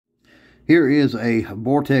Here is a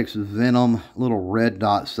Vortex Venom little red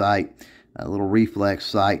dot sight, a little reflex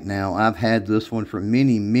sight. Now, I've had this one for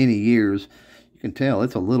many, many years. You can tell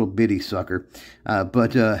it's a little bitty sucker,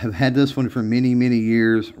 but have had this one for many, many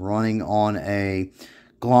years, running on a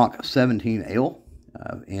Glock 17L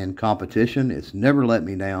in competition. It's never let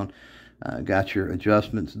me down. Got your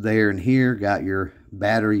adjustments there and here, got your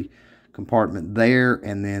battery compartment there,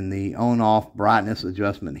 and then the on-off brightness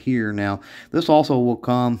adjustment here. Now, this also will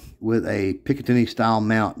come with a Picatinny style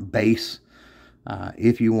mount base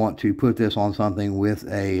if you want to put this on something with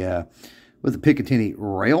a Picatinny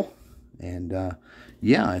rail. And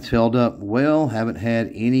yeah, it's held up well. Haven't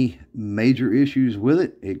had any major issues with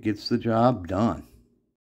it. It gets the job done.